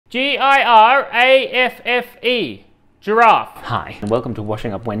Giraffe. Giraffe. Hi, and welcome to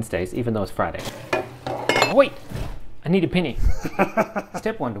Washing Up Wednesdays, even though it's Friday. Oh, wait, I need a penny.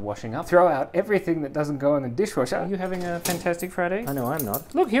 Step 1 to washing up. Throw out everything that doesn't go in the dishwasher. Are you having a fantastic Friday? I know I'm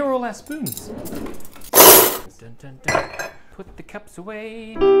not. Look, here are all our spoons. Dun, dun, dun. Put the cups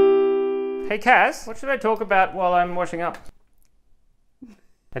away. Hey Cass, what should I talk about while I'm washing up?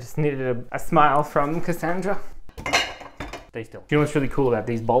 I just needed a smile from Cassandra. Stay still. Do you know what's really cool about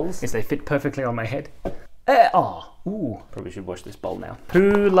these bowls? Is they fit perfectly on my head. Ooh, probably should wash this bowl now.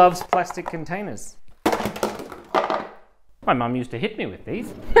 Who loves plastic containers? My mum used to hit me with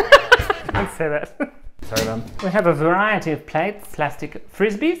these. Don't say that. Sorry, Mum. We have a variety of plates. Plastic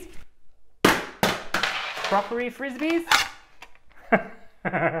frisbees. Crockery frisbees.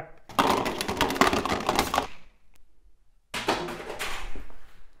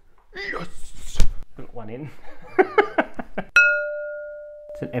 Yes! Put one in.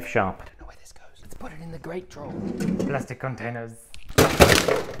 It's an F sharp. I don't know where this goes. Let's put it in the grate drawer. Plastic containers.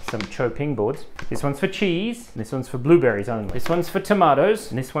 Some chopping boards. This one's for cheese. This one's for blueberries only. This one's for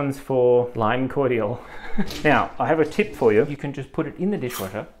tomatoes. And this one's for lime cordial. Now, I have a tip for you. You can just put it in the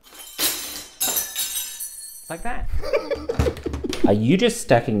dishwasher. Like that. Are you just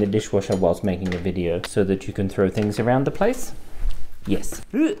stacking the dishwasher whilst making a video so that you can throw things around the place? Yes.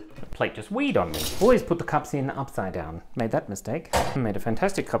 The plate just weed on me. Always put the cups in upside down. Made that mistake. Made a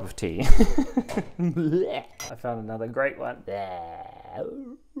fantastic cup of tea. I found another great one.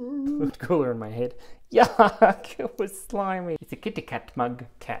 Looked cooler in my head. Yuck, it was slimy. It's a kitty cat mug.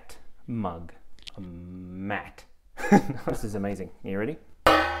 Cat mug. A mat. This is amazing. You ready?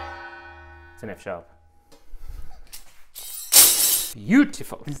 It's an F sharp.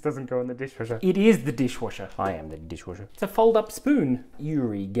 Beautiful. This doesn't go in the dishwasher. It is the dishwasher. I am the dishwasher. It's a fold-up spoon.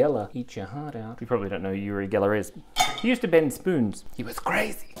 Uri Geller. Eat your heart out. You probably don't know who Uri Geller is. He used to bend spoons. He was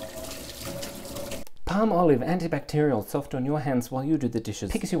crazy. Palm olive antibacterial soft on your hands while you do the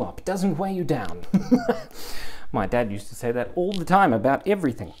dishes. Picks you up. Doesn't weigh you down. My dad used to say that all the time about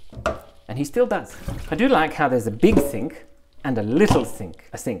everything. And he still does. I do like how there's a big sink and a little sink.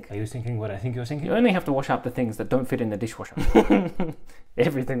 A sink. Are you thinking what I think you're thinking? You only have to wash up the things that don't fit in the dishwasher.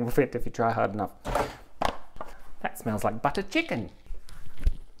 Everything will fit if you try hard enough. That smells like butter chicken.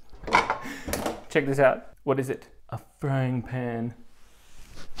 Check this out. What is it? A frying pan.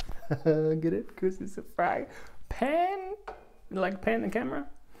 Get it? Because it's a frying pan? Like pan the camera?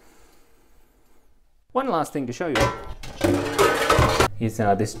 One last thing to show you. Is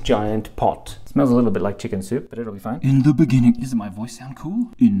this giant pot. It smells a little bit like chicken soup, but it'll be fine. In the beginning, doesn't my voice sound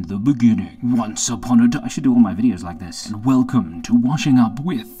cool? In the beginning, once upon a time. I should do all my videos like this. And welcome to Washing Up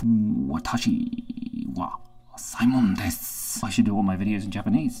with Watashi wa Simon desu. I should do all my videos in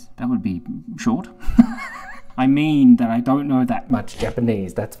Japanese. That would be short. I mean that I don't know that much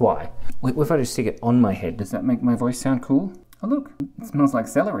Japanese, that's why. Wait, what if I just stick it on my head? Does that make my voice sound cool? Oh look, it smells like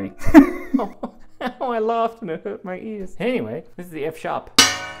celery. Oh, I laughed and it hurt my ears. Anyway, this is the F sharp.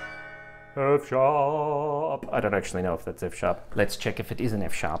 F sharp. I don't actually know if that's F sharp. Let's check if it is an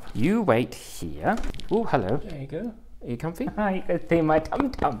F sharp. You wait here. Oh, hello. There you go. Are you comfy? Hi, you can see my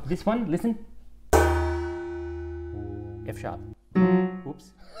tum-tum. This one, listen. F sharp.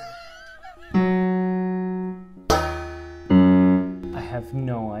 Oops. I have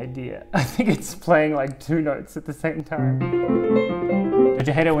no idea. I think it's playing like 2 notes at the same time. Don't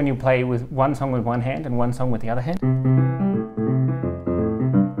you hate it when you play with one song with one hand and one song with the other hand?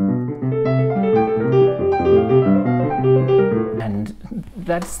 And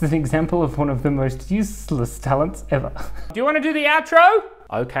that's an example of one of the most useless talents ever. Do you want to do the outro?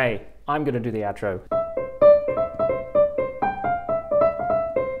 Okay, I'm gonna do the outro.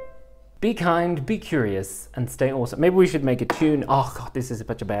 Be kind, be curious, and stay awesome. Maybe we should make a tune. Oh God, this is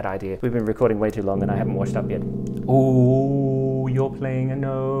such a bad idea. We've been recording way too long and I haven't washed up yet. Oh, you're playing a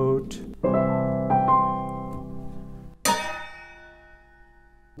note.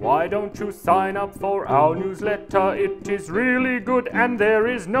 Why don't you sign up for our newsletter? It is really good and there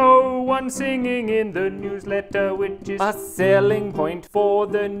is no one singing in the newsletter, which is a selling point for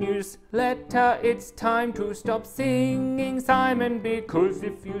the newsletter. It's time to stop singing, Simon, because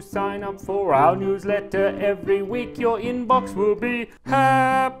if you sign up for our newsletter every week, your inbox will be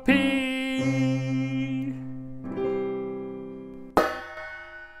happy.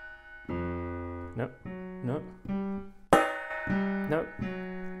 Nope, nope, nope.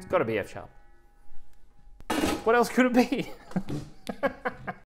 It's gotta be F sharp. What else could it be?